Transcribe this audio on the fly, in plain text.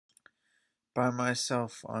By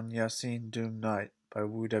myself on Yasiin Doom Night by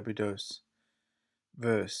Dabidos.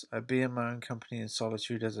 Verse: I be in my own company in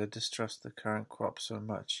solitude as I distrust the current crop so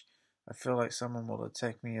much. I feel like someone will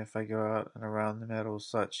attack me if I go out and around the meadows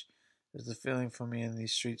such. Is the feeling for me in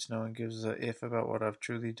these streets no one gives a F about what I've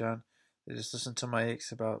truly done. They just listen to my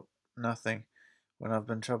ex about nothing. When I've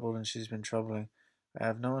been troubled and she's been troubling. I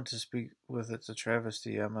have no one to speak with, it's a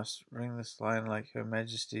travesty. I must ring this line like Her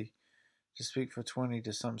Majesty. To speak for 20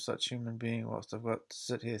 to some such human being whilst I've got to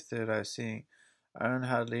sit here third eye seeing. I own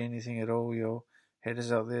hardly anything at all, yo.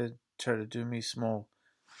 Haters out there try to do me small.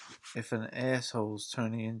 If an assholes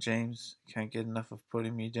Tony and James can't get enough of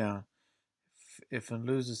putting me down. If an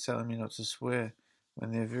losers telling me not to swear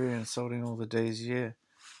when they're very insulting all the days, yeah.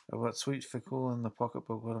 I've got sweet for cool in the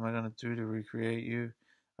pocketbook, what am I going to do to recreate you?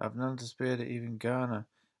 I've none to spare to even garner.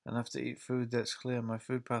 Enough to eat food, that's clear. My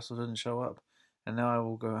food parcel didn't show up, and now I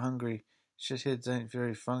will go hungry. Shitheads ain't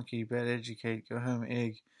very funky, bad educate, go home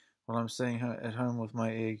egg. While I'm staying at home with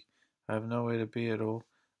my egg, I have nowhere to be at all.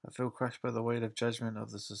 I feel crushed by the weight of judgment of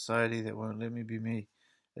the society that won't let me be me.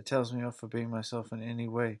 It tells me off for being myself in any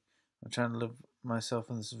way. I'm trying to live myself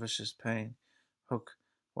in this vicious pain. Hook,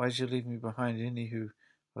 why'd you leave me behind anywho?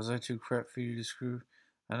 Was I too crap for you to screw?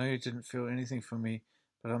 I know you didn't feel anything for me,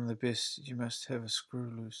 but I'm the best. You must have a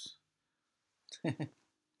screw loose.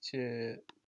 Shit.